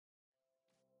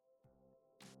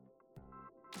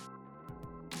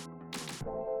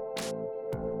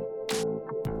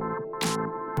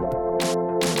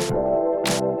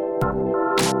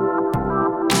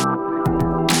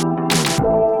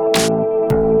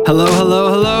Hello, hello,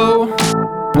 hello.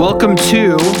 Welcome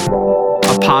to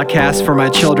a podcast for my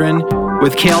children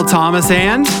with Cale Thomas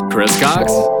and Chris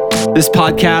Cox. This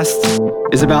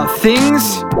podcast is about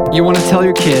things you want to tell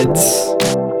your kids,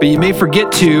 but you may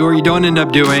forget to or you don't end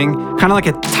up doing, kind of like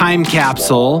a time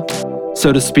capsule,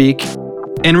 so to speak.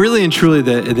 And really and truly,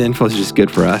 the info is just good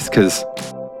for us because,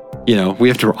 you know, we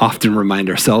have to often remind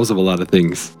ourselves of a lot of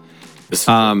things.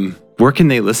 Where can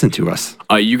they listen to us?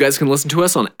 You guys can listen to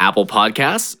us on Apple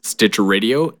Podcasts, Stitcher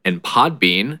Radio, and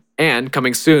Podbean, and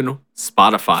coming soon,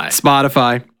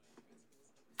 Spotify.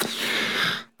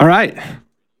 All right.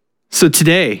 So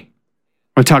today,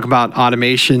 we'll talk about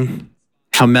automation,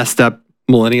 how messed up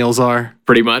millennials are.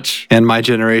 Pretty much. And my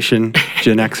generation,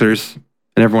 Gen Xers,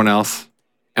 and everyone else.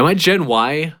 Am I Gen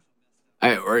Y?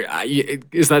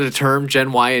 Is that a term,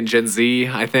 Gen Y and Gen Z?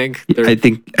 I think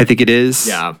it is.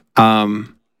 Yeah.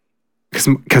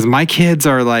 Because my kids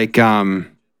are like, there's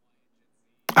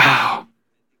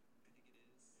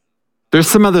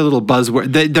some other little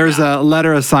buzzword. There's a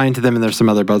letter assigned to them, and there's some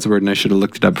other buzzword, and I should have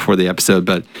looked it up before the episode.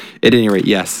 But at any rate,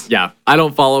 yes. Yeah, I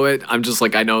don't follow it. I'm just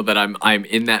like, I know that I'm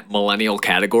in that millennial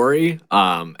category,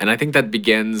 and I think that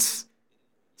begins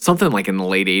something like in the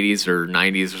late 80s or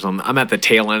 90s or something. I'm at the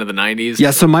tail end of the 90s.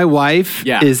 Yeah, so my wife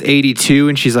is 82,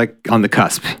 and she's like on the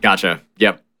cusp. Gotcha.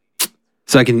 Yep.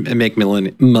 So I can make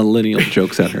millennial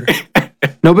jokes at her.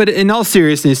 No, but in all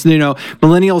seriousness, you know,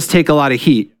 millennials take a lot of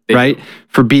heat, right?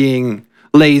 For being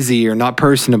lazy or not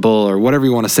personable or whatever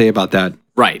you want to say about that.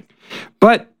 Right.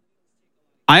 But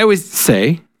I always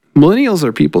say millennials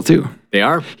are people too. They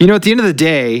are. You know, at the end of the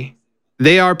day,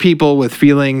 they are people with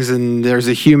feelings and there's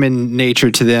a human nature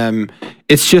to them.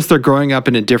 It's just they're growing up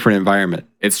in a different environment.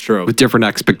 It's true. With different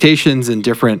expectations and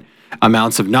different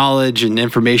amounts of knowledge and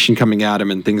information coming at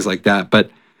them and things like that. But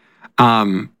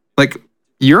like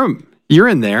you're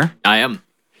in there. I am.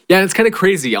 Yeah, it's kind of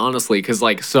crazy, honestly, because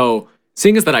like, so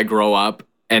seeing as that I grow up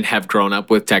and have grown up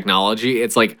with technology,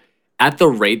 it's like at the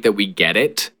rate that we get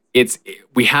it,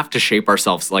 we have to shape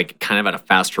ourselves like kind of at a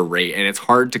faster rate. And it's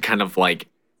hard to kind of like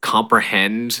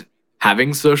comprehend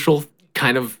having social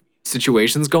kind of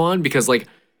situations go on because like,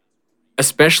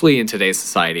 especially in today's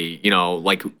society, you know,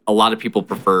 like a lot of people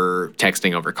prefer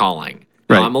texting over calling.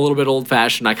 Right. I'm a little bit old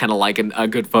fashioned. I kind of like a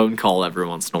good phone call every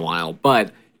once in a while,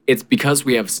 but it's because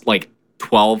we have like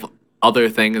 12 other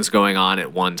things going on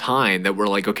at one time that we're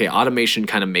like, okay, automation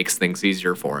kind of makes things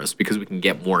easier for us because we can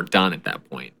get more done at that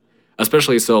point.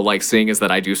 Especially so like seeing as that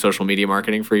I do social media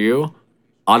marketing for you,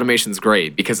 automation's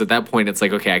great because at that point it's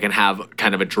like, okay, I can have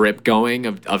kind of a drip going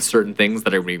of certain things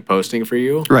that I'm going to be posting for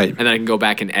you. Right. And then I can go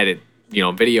back and edit, you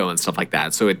know, video and stuff like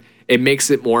that. So it makes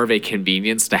it more of a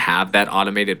convenience to have that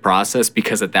automated process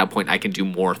because at that point I can do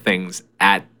more things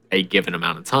at a given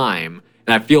amount of time.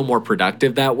 And I feel more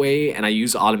productive that way. And I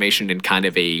use automation in kind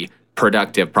of a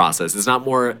productive process. It's not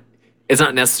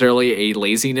necessarily a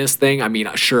laziness thing. I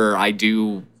mean, sure, I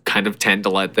do kind of tend to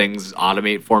let things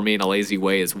automate for me in a lazy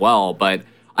way as well. But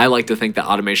I like to think that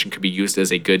automation could be used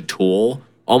as a good tool,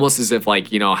 almost as if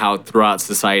like, you know, how throughout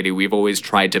society, we've always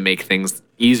tried to make things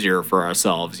easier for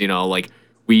ourselves. You know, like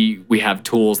we have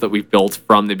tools that we've built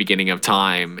from the beginning of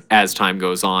time as time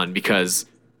goes on because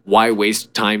why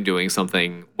waste time doing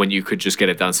something when you could just get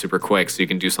it done super quick so you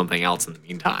can do something else in the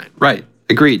meantime? Right.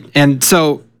 Agreed. And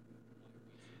so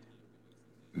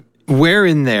where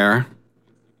in there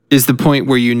is the point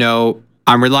where you know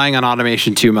I'm relying on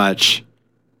automation too much.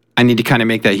 I need to kind of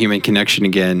make that human connection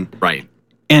again. Right.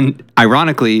 And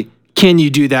ironically, can you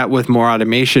do that with more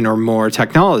automation or more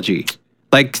technology?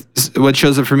 Like what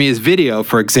shows up for me is video,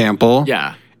 for example.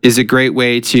 Yeah. Is a great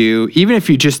way to, even if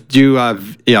you just do a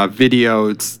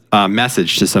video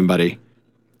message to somebody,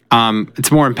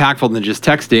 it's more impactful than just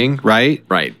texting, right?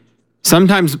 Right.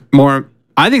 Sometimes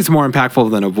I think it's more impactful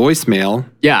than a voicemail.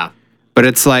 Yeah. But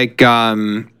it's like,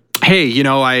 hey, you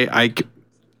know, I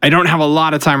don't have a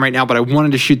lot of time right now, but I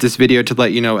wanted to shoot this video to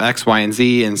let you know X, Y, and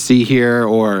Z and see here,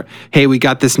 or hey, we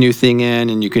got this new thing in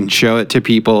and you can show it to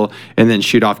people and then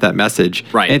shoot off that message.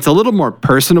 Right. And it's a little more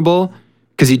personable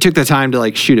because you took the time to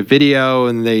like shoot a video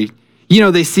and they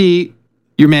see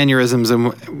your mannerisms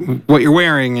and what you're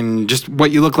wearing and just what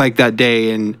you look like that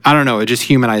day. And I don't know, it just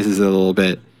humanizes it a little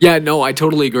bit. Yeah, no, I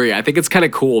totally agree. I think it's kind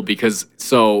of cool because,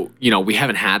 so, you know, we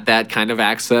haven't had that kind of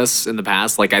access in the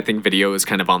past. Like, I think video is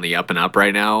kind of on the up and up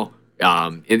right now.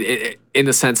 In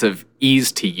the sense of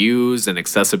ease to use and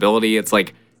accessibility. It's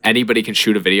like anybody can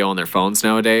shoot a video on their phones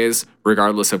nowadays,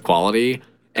 regardless of quality.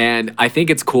 And I think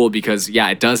it's cool because, yeah,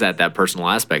 it does add that personal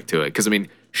aspect to it. Because, I mean,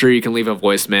 sure, you can leave a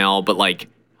voicemail, but, like,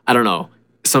 I don't know.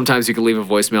 Sometimes you can leave a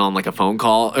voicemail on, like, a phone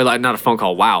call. Or, like, not a phone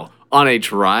call, wow. on a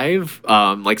drive,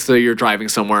 like so you're driving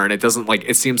somewhere and it doesn't like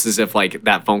it seems as if like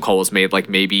that phone call was made like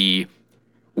maybe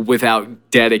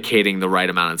without dedicating the right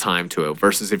amount of time to it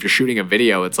versus if you're shooting a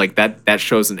video, it's like that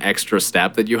shows an extra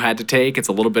step that you had to take. It's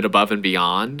a little bit above and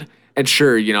beyond. And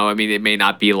sure, I mean, it may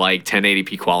not be like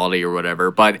 1080p quality or whatever,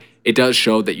 but it does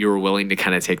show that you were willing to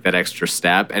kind of take that extra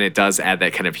step, and it does add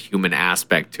that kind of human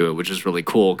aspect to it, which is really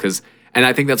cool. And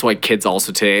I think that's why kids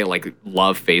also today like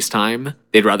love FaceTime.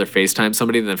 They'd rather FaceTime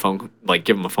somebody than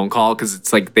give them a phone call because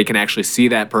it's like they can actually see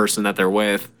that person that they're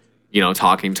with,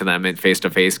 talking to them in face to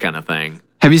face kind of thing.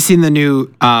 Have you seen the new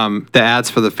the ads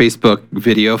for the Facebook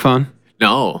video phone?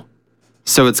 No.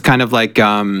 So it's kind of like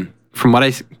from what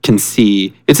I can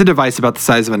see, it's a device about the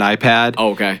size of an iPad.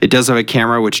 Oh, okay. It does have a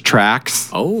camera which tracks.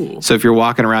 Oh. So if you're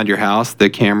walking around your house, the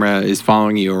camera is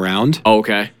following you around. Oh,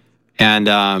 okay. And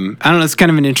I don't know, it's kind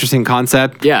of an interesting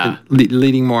concept. Yeah.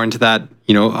 Leading more into that,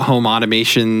 home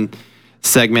automation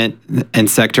segment and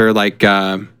sector like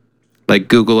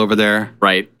Google over there.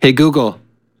 Right. Hey, Google,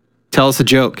 tell us a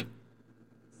joke.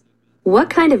 What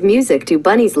kind of music do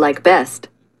bunnies like best?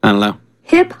 I don't know.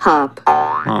 Hip hop.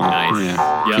 Oh, Nice.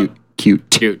 yeah. Yep.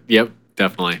 Cute. Yep,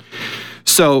 definitely.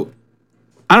 So,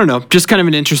 I don't know, just kind of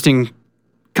an interesting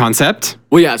concept.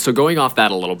 Well, yeah, so going off that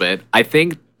a little bit, I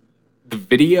think the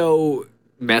video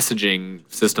messaging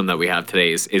system that we have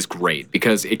today is great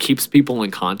because it keeps people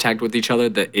in contact with each other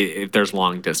if there's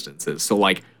long distances. So,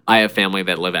 like, I have family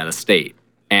that live out of state,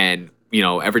 and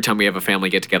every time we have a family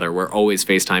get together, we're always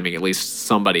FaceTiming at least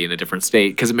somebody in a different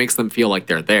state because it makes them feel like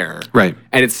they're there. Right.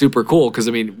 And it's super cool because,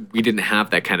 I mean, we didn't have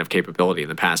that kind of capability in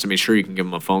the past. I mean, sure, you can give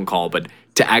them a phone call, but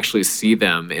to actually see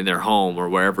them in their home or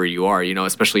wherever you are,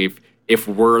 especially if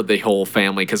we're the whole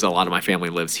family, because a lot of my family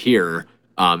lives here,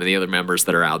 and the other members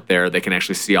that are out there, they can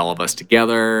actually see all of us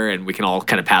together and we can all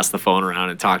kind of pass the phone around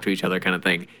and talk to each other kind of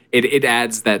thing. It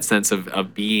adds that sense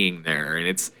of being there. And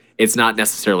it's not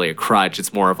necessarily a crutch.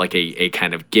 It's more of like a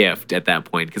kind of gift at that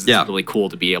point because it's really cool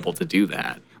to be able to do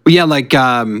that. Well, yeah, like,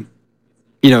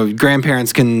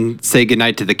 grandparents can say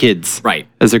goodnight to the kids. Right.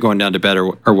 As they're going down to bed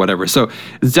or whatever. So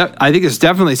I think there's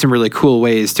definitely some really cool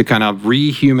ways to kind of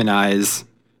rehumanize,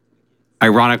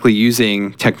 ironically,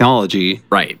 using technology.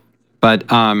 Right. But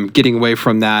getting away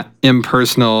from that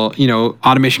impersonal,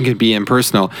 automation can be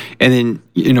impersonal. And then,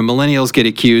 millennials get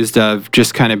accused of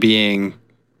just kind of being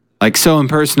like so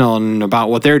impersonal and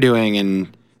about what they're doing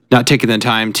and not taking the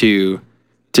time to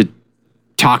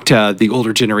talk to the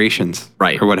older generations.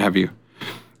 Right. Or what have you.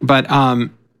 But,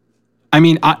 I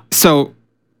mean,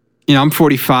 I'm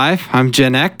 45, I'm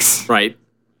Gen X. Right.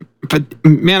 But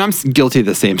man, I'm guilty of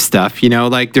the same stuff.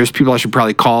 Like there's people I should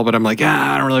probably call, but I'm like,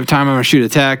 I don't really have time. I'm gonna shoot a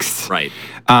text. Right.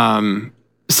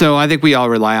 So I think we all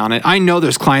rely on it. I know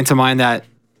there's clients of mine that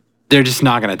they're just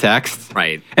not gonna text.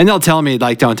 Right. And they'll tell me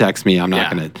like, don't text me. I'm not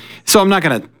gonna. So I'm not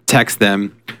gonna text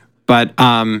them. But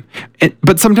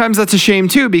but sometimes that's a shame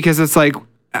too because it's like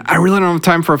I really don't have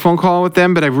time for a phone call with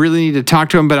them, but I really need to talk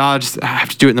to them. But I have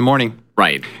to do it in the morning.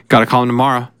 Right. Got to call them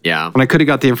tomorrow. Yeah. When I could have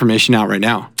got the information out right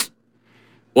now.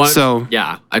 Well, so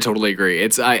yeah, I totally agree.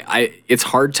 It's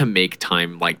hard to make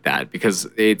time like that because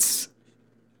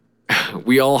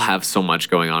we all have so much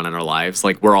going on in our lives.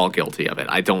 Like we're all guilty of it.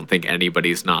 I don't think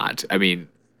anybody's not. I mean,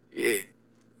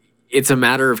 it's a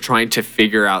matter of trying to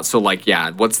figure out. So like,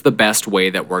 yeah, what's the best way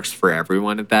that works for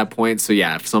everyone at that point? So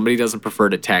yeah, if somebody doesn't prefer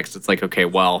to text, it's like, okay,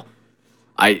 well,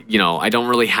 I don't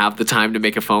really have the time to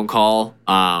make a phone call.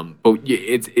 But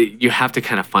you have to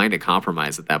kind of find a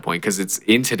compromise at that point because it's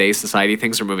in today's society,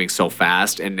 things are moving so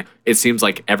fast and it seems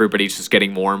like everybody's just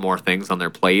getting more and more things on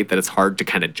their plate that it's hard to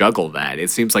kind of juggle that.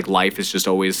 It seems like life is just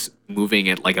always moving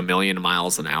at like 1,000,000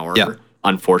 miles an hour. Yeah.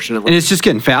 Unfortunately. And it's just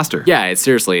getting faster. Yeah,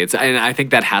 and I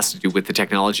think that has to do with the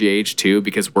technology age too,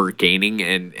 because we're gaining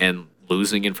and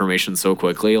losing information so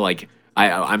quickly. Like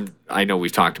I know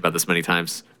we've talked about this many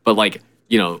times, but like,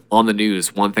 on the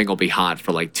news, one thing will be hot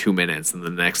for like 2 minutes and the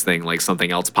next thing, like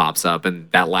something else pops up and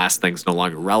that last thing's no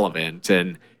longer relevant.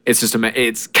 And it's just,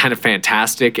 it's kind of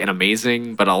fantastic and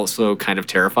amazing, but also kind of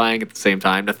terrifying at the same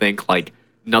time to think like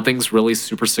nothing's really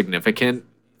super significant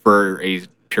for a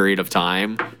period of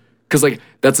time. Because, like,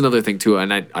 that's another thing, too,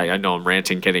 and I know I'm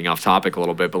ranting, getting off topic a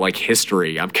little bit, but, like,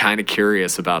 history, I'm kind of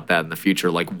curious about that in the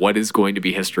future. Like, what is going to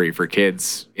be history for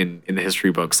kids in the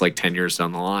history books, like, 10 years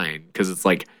down the line? Because it's,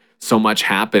 like, so much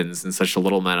happens in such a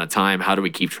little amount of time. How do we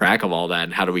keep track of all that,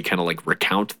 and how do we kind of, like,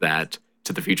 recount that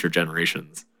to the future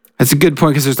generations? That's a good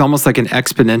point, because there's almost, like, an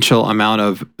exponential amount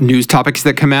of news topics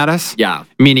that come at us. Yeah.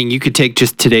 Meaning you could take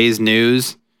just today's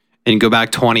news and go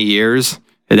back 20 years,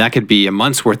 and that could be a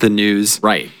month's worth of news.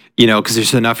 Right. Because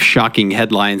there's enough shocking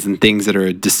headlines and things that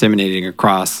are disseminating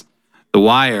across the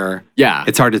wire, Yeah.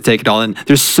 it's hard to take it all in.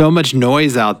 There's so much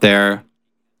noise out there.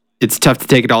 It's tough to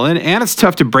take it all in, and it's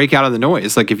tough to break out of the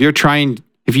noise. Like if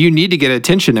you need to get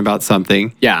attention about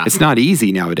something, Yeah. it's not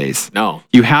easy nowadays. No.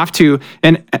 You have to,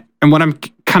 and what I'm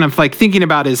kind of like thinking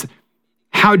about is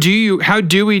how do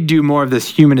we do more of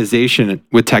this humanization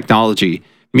with technology?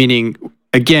 Meaning,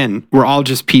 again, we're all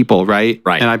just people, right?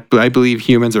 Right. And I believe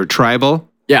humans are tribal.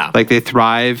 Yeah. Like they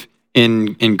thrive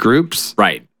in groups.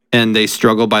 Right. And they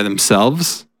struggle by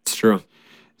themselves. It's true.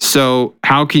 So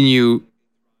how can we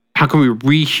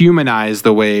rehumanize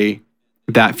the way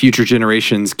that future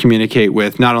generations communicate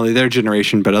with not only their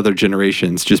generation, but other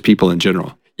generations, just people in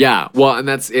general? Yeah. Well, and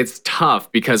it's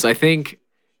tough because I think,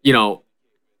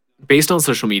 based on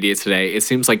social media today, it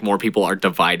seems like more people are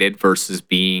divided versus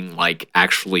being like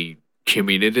actually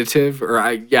communicative or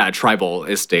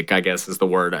tribalistic, I guess is the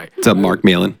word. What's up, Mark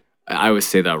Malin? I always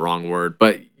say that wrong word,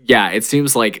 but yeah, it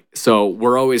seems like, so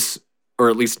we're always, or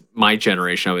at least my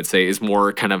generation, I would say, is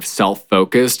more kind of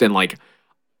self-focused. And like,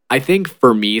 I think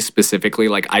for me specifically,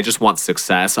 like I just want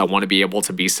success. I want to be able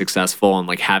to be successful and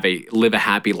like live a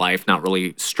happy life, not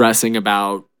really stressing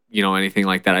about, anything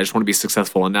like that. I just want to be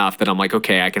successful enough that I'm like,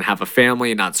 okay, I can have a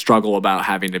family and not struggle about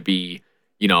having to be,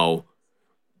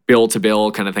 bill to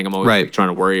bill kind of thing. I'm always like, trying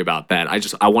to worry about that.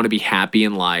 I want to be happy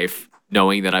in life,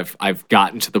 knowing that I've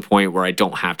gotten to the point where I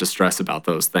don't have to stress about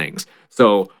those things.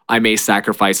 So I may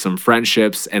sacrifice some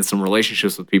friendships and some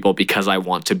relationships with people because I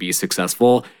want to be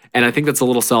successful. And I think that's a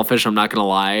little selfish, I'm not going to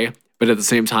lie. But at the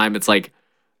same time, it's like,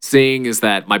 seeing is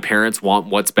that my parents want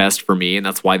what's best for me, and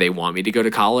that's why they want me to go to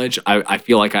college. I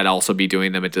feel like I'd also be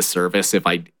doing them a disservice if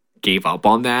I gave up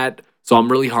on that. So I'm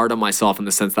really hard on myself in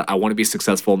the sense that I want to be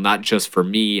successful, not just for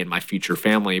me and my future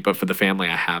family, but for the family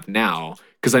I have now.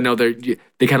 Because I know they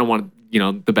kind of want,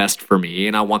 the best for me,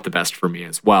 and I want the best for me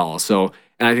as well. So,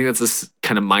 and I think that's this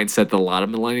kind of mindset that a lot of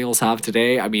millennials have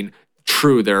today. I mean,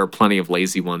 true, there are plenty of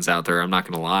lazy ones out there, I'm not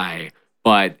going to lie.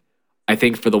 But I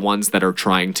think for the ones that are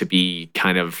trying to be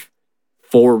kind of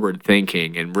forward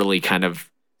thinking and really kind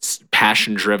of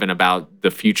passion driven about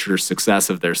the future success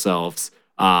of themselves,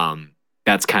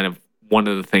 that's kind of one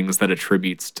of the things that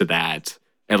attributes to that,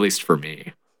 at least for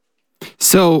me.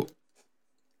 So,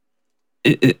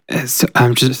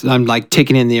 I'm like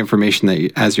taking in the information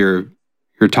that as you're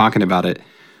talking about it,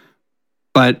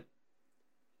 but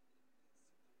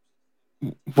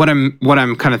what I'm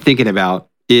kind of thinking about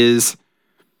is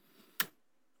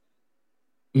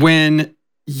when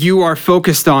you are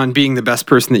focused on being the best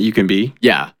person that you can be.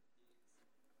 Yeah.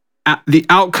 The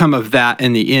outcome of that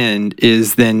in the end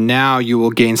is then now you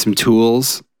will gain some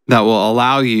tools that will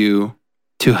allow you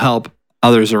to help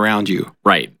others around you.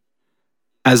 Right.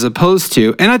 As opposed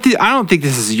to, and I don't think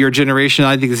this is your generation.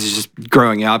 I think this is just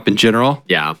growing up in general.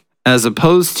 Yeah. As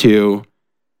opposed to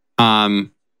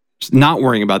not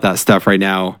worrying about that stuff right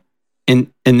now. And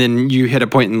then you hit a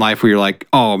point in life where you're like,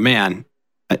 oh man,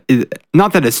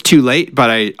 not that it's too late,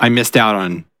 but I missed out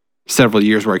on several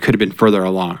years where I could have been further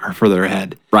along or further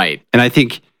ahead. Right. And I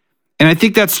think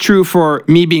that's true for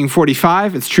me being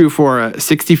 45. It's true for a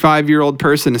 65-year-old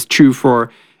person. It's true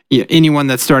for anyone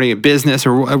that's starting a business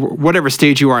or whatever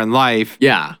stage you are in life.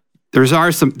 Yeah. There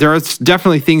are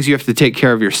definitely things you have to take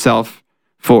care of yourself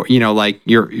for, like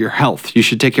your health. You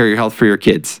should take care of your health for your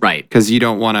kids. Right. Because you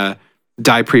don't want to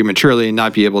die prematurely and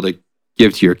not be able to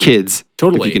give to your kids.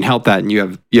 Totally. If you can help that and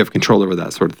you have control over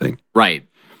that sort of thing. Right.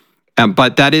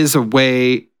 But that is a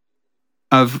way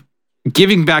of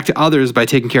giving back to others by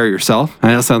taking care of yourself. I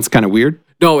know that sounds kind of weird.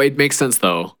 No, it makes sense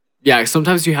though. Yeah,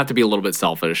 sometimes you have to be a little bit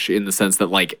selfish in the sense that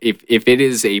like if it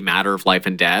is a matter of life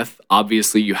and death,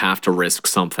 obviously you have to risk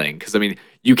something. Because I mean,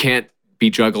 you can't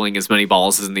be juggling as many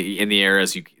balls in the air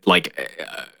as you like.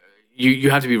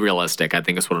 You have to be realistic, I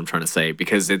think is what I'm trying to say,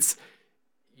 because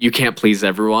you can't please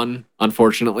everyone,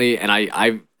 unfortunately. And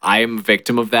I am a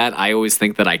victim of that. I always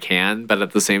think that I can, but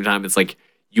at the same time, it's like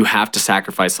you have to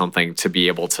sacrifice something to be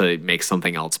able to make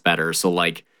something else better. So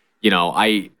like,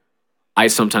 I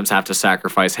sometimes have to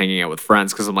sacrifice hanging out with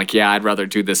friends because I'm like, yeah, I'd rather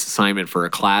do this assignment for a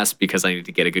class because I need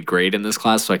to get a good grade in this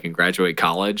class so I can graduate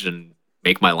college and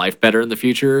make my life better in the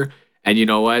future. And you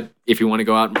know what? If you want to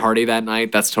go out and party that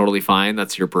night, that's totally fine.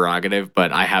 That's your prerogative.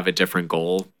 But I have a different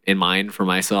goal in mind for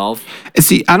myself.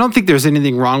 See, I don't think there's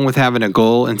anything wrong with having a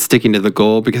goal and sticking to the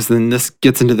goal, because then this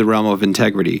gets into the realm of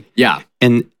integrity. Yeah.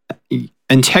 And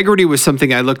integrity was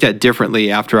something I looked at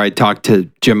differently after I talked to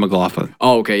Jim McLaughlin.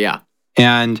 Oh, okay. Yeah.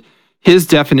 And his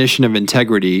definition of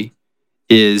integrity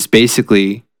is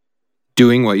basically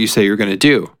doing what you say you're going to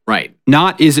do. Right.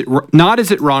 Not is it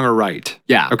wrong or right.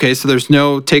 Yeah. Okay. So there's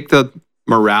take the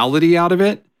morality out of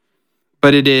it,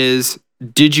 but it is,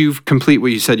 did you complete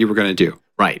what you said you were going to do?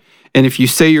 Right. And if you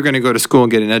say you're going to go to school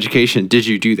and get an education, did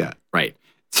you do that? Right.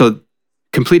 So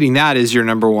completing that is your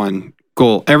number one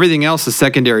goal. Everything else is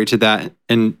secondary to that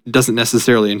and doesn't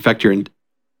necessarily affect your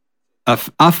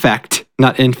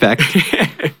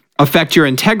affect your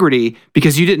integrity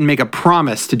because you didn't make a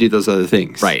promise to do those other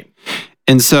things. Right.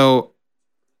 And so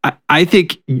I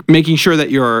think making sure that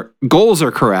your goals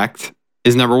are correct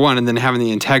is number one, and then having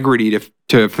the integrity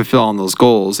to fulfill on those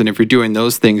goals. And if you're doing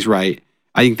those things right,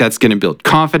 I think that's going to build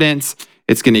confidence.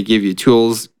 It's going to give you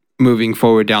tools moving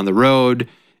forward down the road.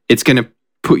 It's going to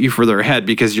put you further ahead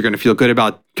because you're going to feel good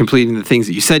about completing the things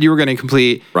that you said you were going to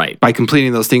complete. Right. By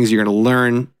completing those things, you're going to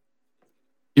learn.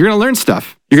 You're going to learn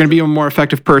stuff. You're going to be a more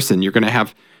effective person. You're going to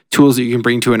have tools that you can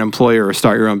bring to an employer or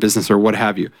start your own business or what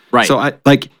have you. Right. So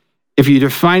if you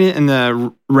define it in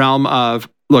the realm of,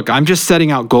 look, I'm just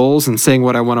setting out goals and saying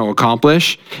what I want to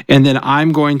accomplish, and then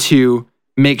I'm going to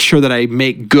make sure that I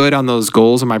make good on those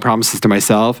goals and my promises to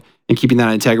myself and keeping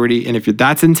that integrity. And if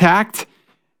that's intact,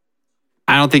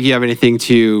 I don't think you have anything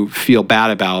to feel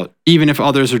bad about, even if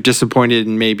others are disappointed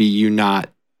and maybe you not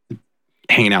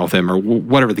hanging out with them or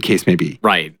whatever the case may be.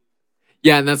 Right.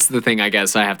 Yeah, and that's the thing I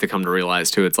guess I have to come to realize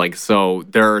too. It's like, so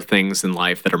there are things in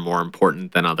life that are more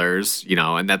important than others,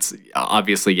 and that's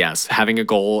obviously, yes, having a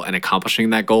goal and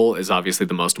accomplishing that goal is obviously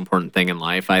the most important thing in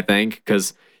life, I think,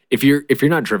 because if you're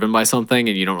not driven by something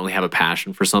and you don't really have a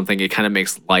passion for something, it kind of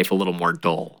makes life a little more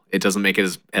dull. It doesn't make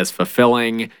it as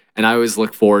fulfilling. And I always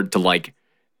look forward to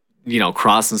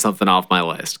crossing something off my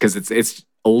list because it's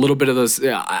a little bit of those.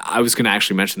 I was going to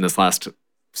actually mention this last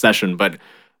session, but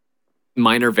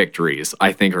minor victories,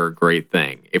 I think, are a great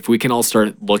thing. If we can all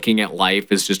start looking at life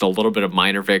as just a little bit of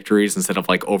minor victories instead of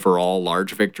like overall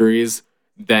large victories,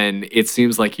 then it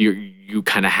seems like you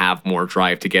kind of have more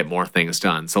drive to get more things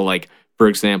done. So like, for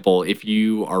example, if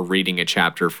you are reading a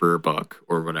chapter for a book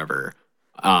or whatever,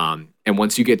 and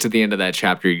once you get to the end of that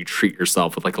chapter, you treat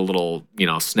yourself with like a little,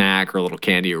 snack or a little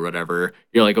candy or whatever.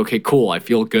 You're like, okay, cool. I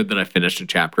feel good that I finished a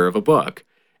chapter of a book.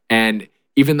 And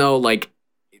even though like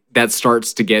that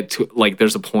starts to get to like,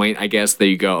 there's a point, I guess, that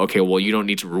you go, okay, well, you don't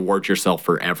need to reward yourself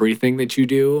for everything that you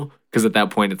do. Because at that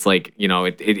point, it's like,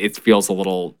 it feels a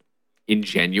little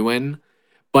ingenuine.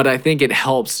 But I think it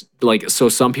helps, like, so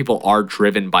some people are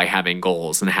driven by having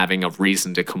goals and having a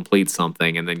reason to complete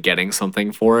something and then getting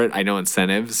something for it. I know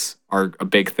incentives are a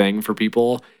big thing for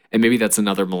people. And maybe that's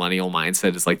another millennial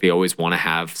mindset is like they always want to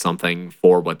have something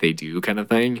for what they do kind of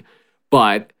thing.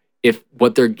 But if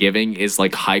what they're giving is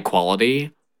like high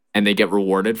quality and they get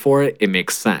rewarded for it, it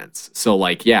makes sense. So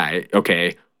like, yeah,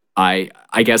 okay, I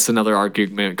guess another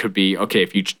argument could be, okay,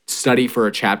 if you study for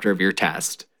a chapter of your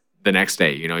test, the next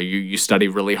day, you study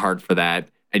really hard for that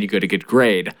and you get a good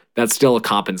grade, that's still a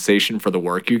compensation for the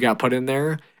work you got put in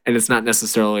there. And it's not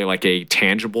necessarily like a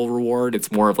tangible reward.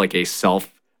 It's more of like a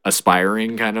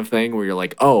self-aspiring kind of thing where you're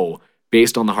like, oh,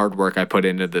 based on the hard work I put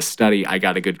into this study, I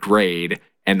got a good grade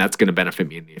and that's going to benefit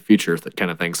me in the future, that kind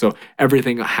of thing. So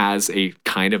everything has a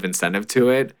kind of incentive to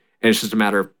it. And it's just a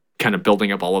matter of kind of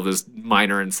building up all of those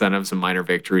minor incentives and minor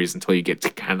victories until you get to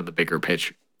kind of the bigger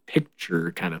picture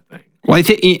kind of thing. Well, I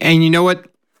think, and you know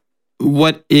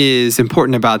what is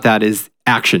important about that is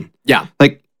action. Yeah.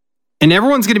 Like, and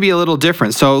everyone's going to be a little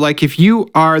different. So like if you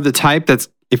are the type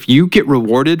if you get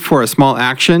rewarded for a small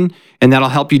action and that'll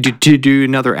help you to do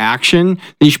another action, then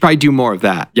you should probably do more of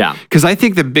that. Yeah. Because I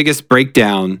think the biggest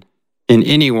breakdown in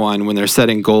anyone when they're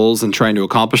setting goals and trying to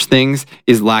accomplish things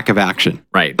is lack of action.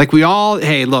 Right. Like we all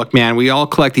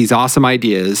collect these awesome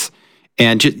ideas.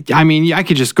 And I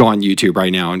could just go on YouTube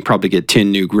right now and probably get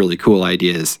 10 new really cool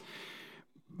ideas.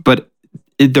 But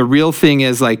the real thing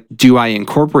is like, do I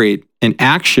incorporate an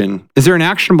action? Is there an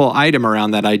actionable item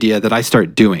around that idea that I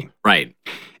start doing? Right.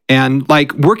 And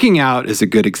like working out is a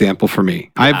good example for me.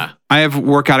 Yeah. I have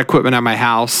workout equipment at my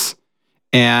house,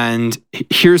 and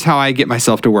here's how I get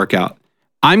myself to work out.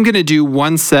 I'm going to do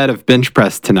one set of bench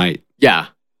press tonight. Yeah.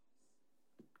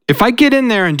 If I get in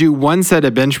there and do one set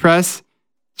of bench press,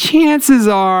 chances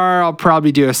are I'll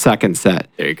probably do a second set.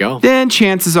 There you go. Then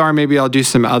chances are maybe I'll do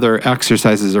some other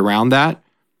exercises around that.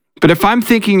 But if I'm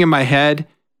thinking in my head,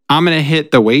 I'm going to hit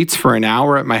the weights for an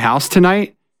hour at my house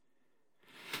tonight,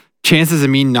 chances of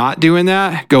me not doing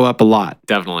that go up a lot.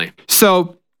 Definitely.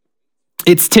 So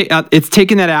it's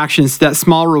taking that action, that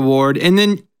small reward. And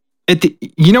then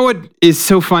you know what is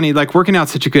so funny? Like working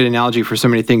out's such a good analogy for so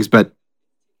many things. But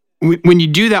when you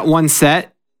do that one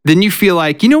set, then you feel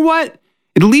like, you know what?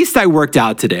 At least I worked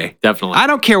out today. Definitely. I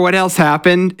don't care what else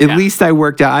happened. At least I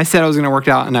worked out. I said I was going to work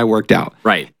out and I worked out.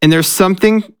 Right. And there's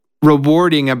something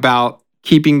rewarding about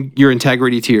keeping your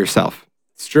integrity to yourself.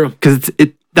 It's true. Because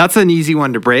that's an easy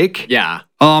one to break. Yeah.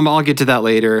 I'll get to that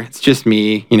later. It's just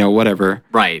me, whatever.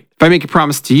 Right. If I make a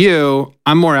promise to you,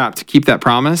 I'm more apt to keep that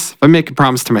promise. If I make a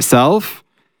promise to myself,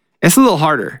 it's a little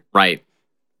harder. Right.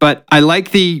 But I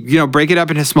like the, break it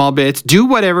up into small bits. Do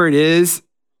whatever it is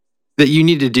that you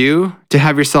need to do to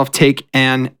have yourself take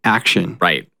an action.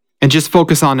 Right. And just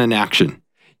focus on an action.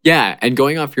 Yeah, and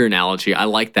going off your analogy, I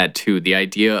like that too. The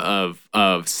idea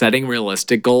of setting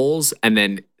realistic goals and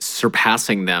then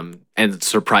surpassing them and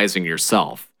surprising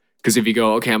yourself. Because if you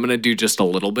go, okay, I'm going to do just a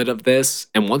little bit of this,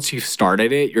 and once you've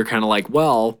started it, you're kind of like,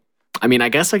 well, I mean, I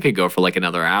guess I could go for like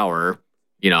another hour,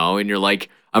 and you're like,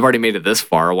 I've already made it this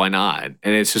far, why not?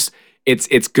 And it's just,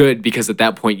 it's good because at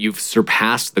that point you've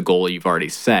surpassed the goal you've already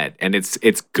set, and it's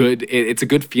good. It's a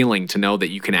good feeling to know that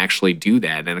you can actually do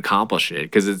that and accomplish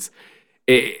it, because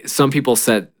some people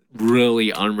set really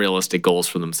unrealistic goals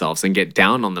for themselves and get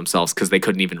down on themselves because they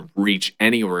couldn't even reach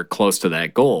anywhere close to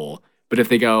that goal. But if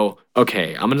they go,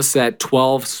 okay, I'm going to set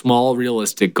 12 small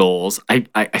realistic goals.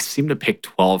 I seem to pick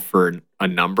 12 for a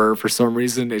number for some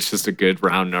reason. It's just a good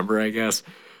round number, I guess.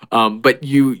 But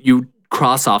you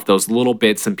cross off those little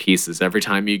bits and pieces every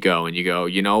time you go, and you go,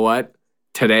 you know what?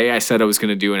 Today I said I was going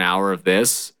to do an hour of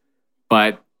this,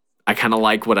 but I kind of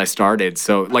like what I started.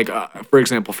 So like, for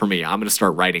example, for me, I'm going to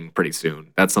start writing pretty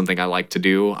soon. That's something I like to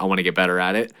do. I want to get better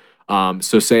at it.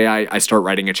 So say I start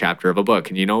writing a chapter of a book,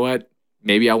 and you know what?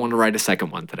 Maybe I want to write a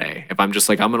second one today. If I'm just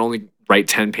like, I'm going to only write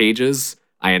 10 pages,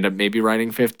 I end up maybe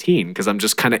writing 15 because I'm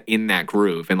just kind of in that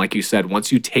groove. And like you said,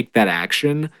 once you take that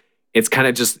action, it's kind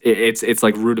of just, it's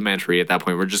like rudimentary at that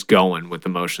point. We're just going with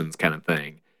emotions kind of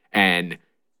thing. And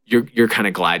you're kind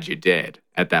of glad you did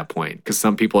at that point, because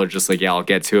some people are just like, yeah, I'll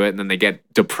get to it. And then they get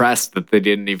depressed that they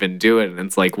didn't even do it. And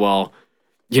it's like, well,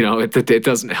 it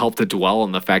doesn't help to dwell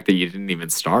on the fact that you didn't even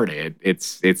start it.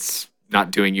 It's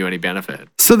not doing you any benefit.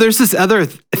 So there's this other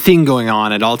thing going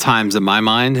on at all times in my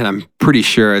mind, and I'm pretty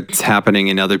sure it's happening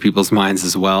in other people's minds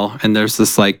as well. And there's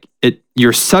this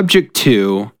you're subject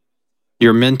to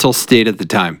your mental state at the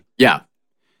time. Yeah.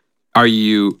 Are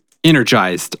you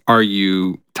energized? Are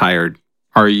you tired?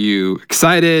 Are you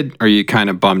excited? Are you kind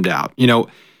of bummed out? No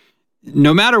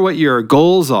matter what your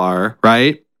goals are,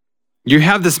 right? You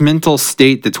have this mental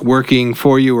state that's working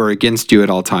for you or against you at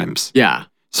all times. Yeah.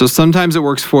 So sometimes it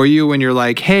works for you when you're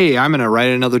like, hey, I'm going to write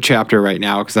another chapter right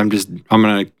now because I'm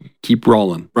going to keep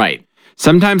rolling. Right.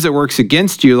 Sometimes it works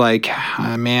against you like,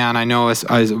 man, I know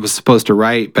I was supposed to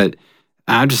write, but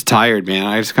I'm just tired, man.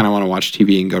 I just kind of want to watch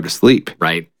TV and go to sleep.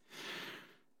 Right.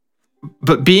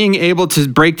 But being able to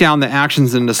break down the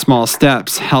actions into small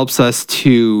steps helps us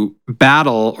to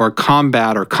battle or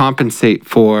combat or compensate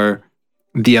for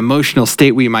the emotional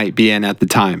state we might be in at the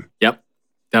time. Yep,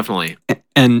 definitely.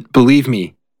 And believe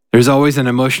me, there's always an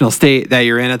emotional state that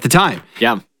you're in at the time.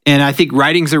 Yeah. And I think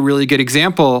writing's a really good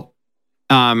example.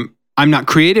 I'm not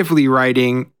creatively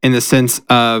writing in the sense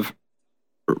of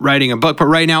writing a book, but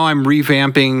right now I'm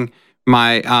revamping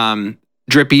my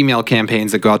drip email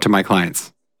campaigns that go out to my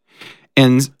clients.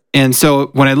 And so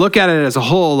when I look at it as a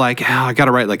whole, like, I got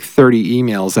to write like 30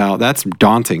 emails out. That's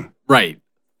daunting. Right.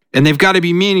 And they've got to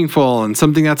be meaningful and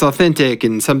something that's authentic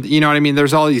and something, you know what I mean?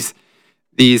 There's all these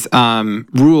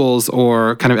rules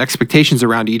or kind of expectations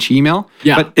around each email.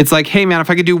 Yeah. But it's like, hey man, if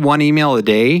I could do one email a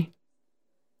day,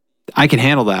 I can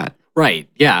handle that. Right.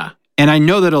 Yeah. And I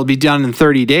know that it'll be done in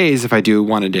 30 days if I do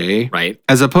one a day. Right.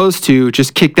 As opposed to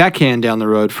just kick that can down the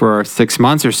road for 6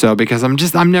 months or so because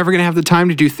I'm never going to have the time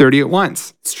to do 30 at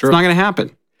once. It's true. It's not going to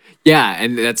happen. Yeah,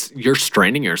 and you're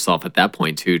straining yourself at that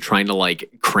point too, trying to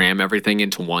like cram everything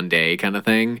into one day kind of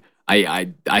thing.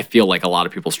 I feel like a lot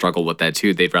of people struggle with that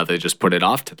too. They'd rather just put it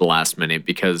off to the last minute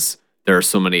because there are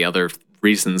so many other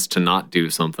reasons to not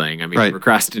do something. I mean, Right.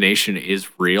 Procrastination is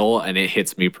real and it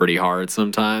hits me pretty hard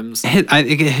sometimes. I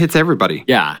think it hits everybody.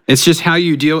 Yeah, It's just how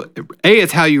you deal.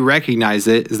 It's how you recognize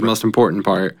it is the most important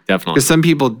part. definitely. Because some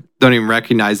people don't even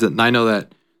recognize it. And I know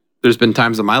that there's been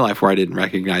times in my life where I didn't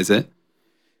recognize it.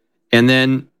 And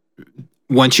then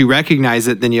once you recognize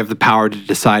it, then you have the power to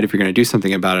decide if you're going to do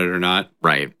something about it or not.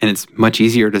 Right. And it's much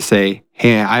easier to say,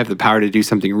 hey, I have the power to do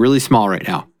something really small right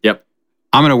now. Yep.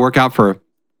 I'm going to work out for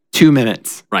 2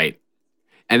 minutes. Right.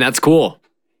 And that's cool.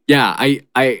 Yeah,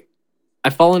 I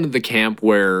fall into the camp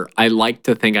where I like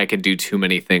to think I can do too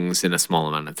many things in a small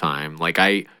amount of time. Like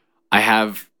I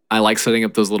like setting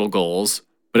up those little goals,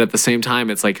 but at the same time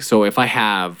it's like, so if I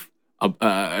have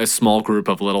a small group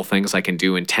of little things I can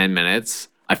do in 10 minutes,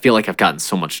 I feel like I've gotten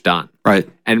so much done. Right.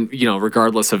 And,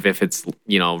 regardless of if it's,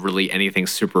 really anything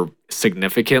super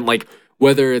significant, like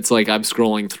whether it's like I'm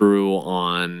scrolling through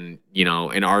on,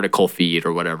 an article feed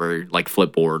or whatever, like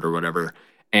Flipboard or whatever,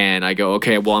 and I go,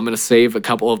 okay, well, I'm going to save a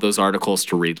couple of those articles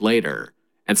to read later.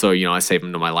 And so, I save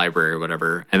them to my library or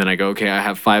whatever. And then I go, okay, I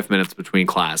have 5 minutes between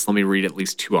class. Let me read at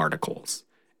least 2 articles.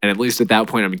 And at least at that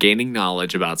point, I'm gaining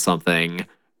knowledge about something.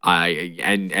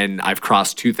 And I've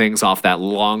crossed 2 things off that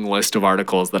long list of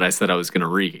articles that I said I was going to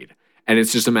read. And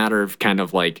it's just a matter of kind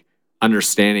of like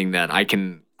understanding that I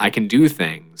can do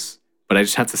things, but I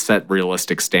just have to set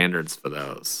realistic standards for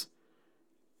those.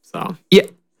 So Yeah,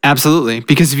 absolutely.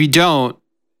 Because if you don't,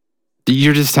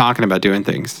 you're just talking about doing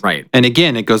things. Right. And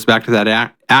again, it goes back to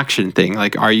that action thing.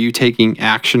 Like, are you taking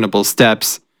actionable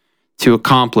steps to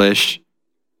accomplish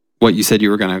what you said you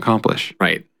were going to accomplish?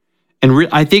 Right. And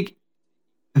I think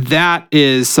that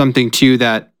is something too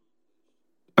that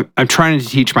I'm trying to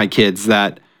teach my kids,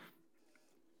 that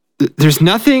there's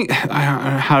nothing,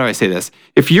 how do I say this?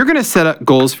 If you're going to set up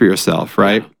goals for yourself,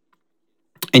 right?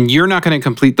 And you're not going to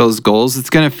complete those goals,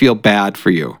 it's going to feel bad for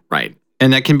you. Right.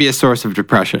 And that can be a source of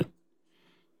depression.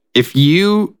 If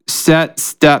you set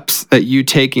steps that you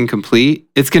take and complete,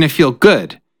 it's going to feel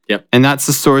good. Yep. And that's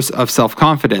the source of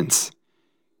self-confidence.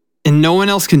 And no one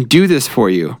else can do this for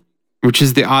you, which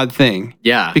is the odd thing.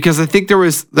 Yeah. Because I think there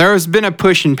has been a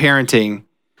push in parenting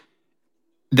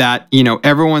that,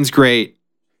 everyone's great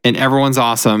and everyone's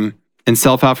awesome and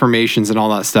self-affirmations and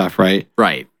all that stuff, right?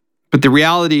 Right. But the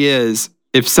reality is,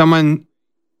 if someone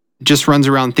just runs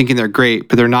around thinking they're great,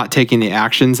 but they're not taking the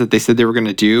actions that they said they were going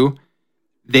to do,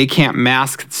 they can't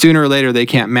mask, sooner or later, they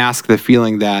can't mask the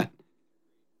feeling that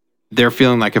they're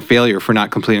feeling like a failure for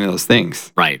not completing those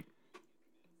things. Right.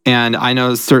 And I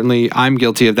know certainly I'm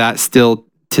guilty of that still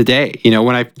today.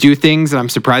 When I do things and I'm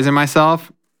surprising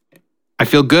myself, I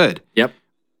feel good. Yep.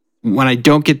 When I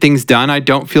don't get things done, I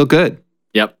don't feel good.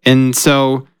 Yep. And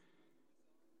so,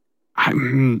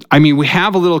 we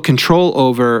have a little control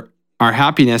over our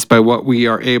happiness by what we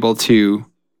are able to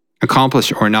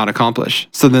accomplish or not accomplish.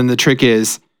 So then the trick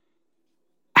is,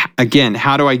 again,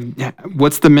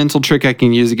 what's the mental trick I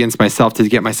can use against myself to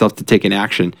get myself to take an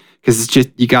action? Because it's just,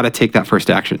 you got to take that first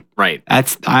action. Right.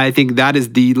 I think that is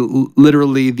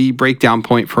literally the breakdown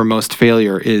point for most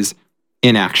failure is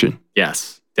inaction.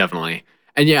 Yes, definitely.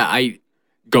 And yeah,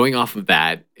 going off of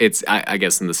that, it's, I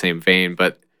guess in the same vein,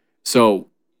 but so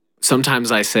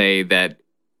sometimes I say that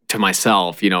to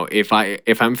myself, if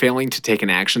I'm failing to take an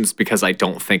action, it's because I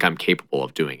don't think I'm capable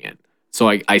of doing it. So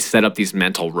I set up these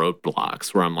mental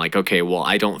roadblocks where I'm like, okay, well,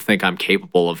 I don't think I'm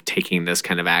capable of taking this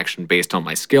kind of action based on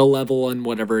my skill level and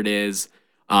whatever it is.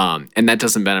 And that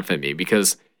doesn't benefit me,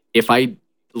 because if I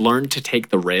learn to take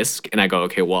the risk and I go,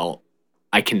 okay, well,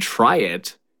 I can try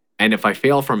it. And if I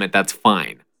fail from it, that's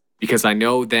fine, because I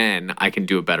know then I can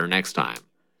do it better next time.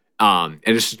 And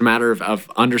it's just a matter of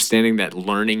understanding that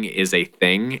learning is a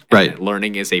thing. And right. That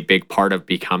learning is a big part of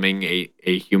becoming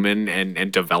a human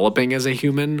and developing as a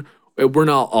human. We're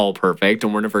not all perfect,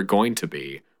 and we're never going to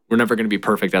be. We're never going to be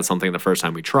perfect at something the first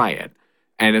time we try it.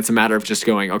 And it's a matter of just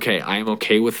going, okay, I am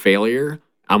okay with failure.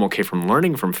 I'm okay from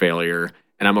learning from failure.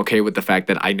 And I'm okay with the fact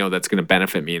that I know that's going to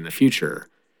benefit me in the future.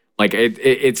 Like,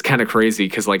 it's kind of crazy,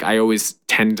 because like I always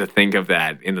tend to think of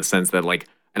that in the sense that like,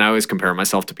 and I always compare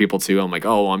myself to people too. I'm like,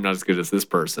 oh, I'm not as good as this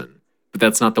person. But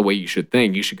that's not the way you should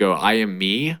think. You should go, I am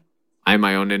me. I'm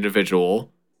my own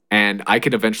individual. And I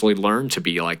could eventually learn to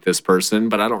be like this person,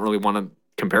 but I don't really want to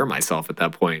compare myself at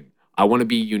that point. I want to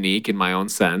be unique in my own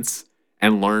sense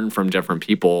and learn from different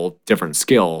people, different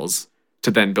skills,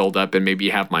 to then build up and maybe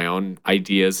have my own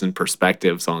ideas and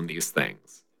perspectives on these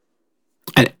things.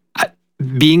 And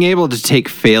being able to take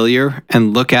failure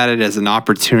and look at it as an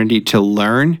opportunity to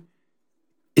learn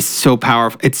is so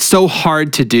powerful. It's so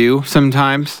hard to do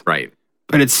sometimes. Right.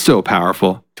 But it's so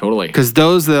powerful. Totally. Because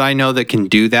those that I know that can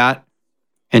do that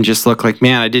and just look like,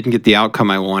 man, I didn't get the outcome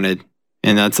I wanted,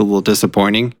 and that's a little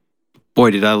disappointing.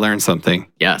 Boy, did I learn something.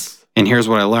 Yes. And here's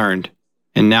what I learned.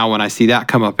 And now when I see that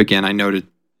come up again, I know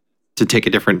to take a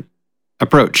different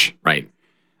approach. Right.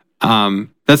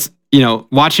 That's,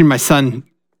 watching my son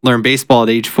learn baseball at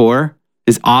age 4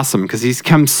 is awesome, because he's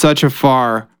come such a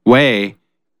far way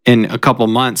in a couple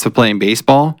months of playing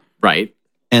baseball. Right.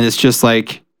 And it's just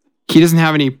like, he doesn't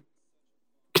have any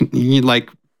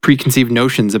preconceived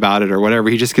notions about it or whatever.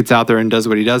 He just gets out there and does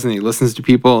what he does, and he listens to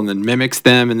people and then mimics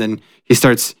them. And then he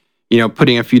starts,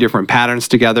 putting a few different patterns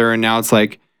together. And now it's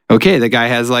like, okay, the guy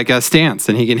has like a stance,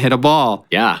 and he can hit a ball.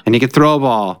 Yeah. And he can throw a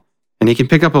ball, and he can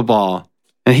pick up a ball.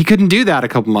 And he couldn't do that a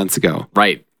couple months ago.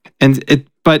 Right.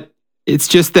 But it's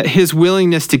just that his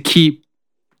willingness to keep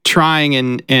trying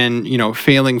and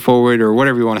failing forward, or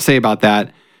whatever you want to say about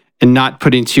that, and not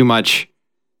putting too much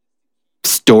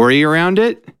story around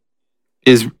it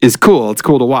is cool. It's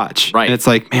cool to watch. Right. And it's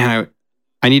like, man,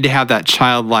 I need to have that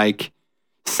childlike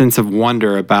sense of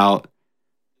wonder about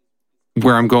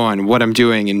where I'm going, what I'm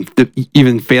doing, and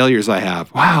even failures I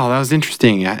have. Wow, that was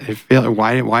interesting. Why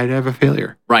did I have a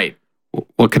failure? Right.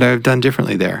 What could I have done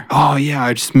differently there? Oh yeah,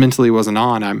 I just mentally wasn't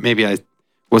on. Maybe I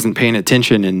wasn't paying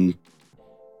attention, and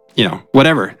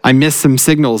whatever. I missed some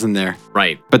signals in there.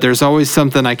 Right. But there's always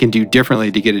something I can do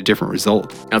differently to get a different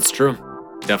result. That's true.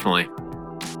 Definitely.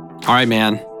 All right,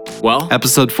 man. Well,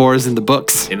 episode 4 is in the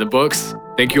books. In the books.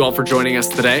 Thank you all for joining us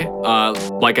today.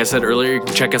 Like I said earlier, you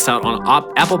can check us out on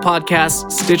Apple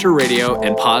Podcasts, Stitcher Radio,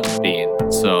 and Podbean.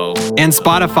 And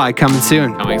Spotify coming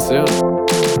soon.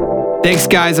 Thanks,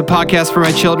 guys. A podcast for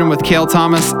my children with Cale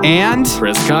Thomas and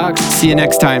Chris Cox. See you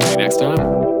next time. See you next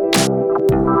time.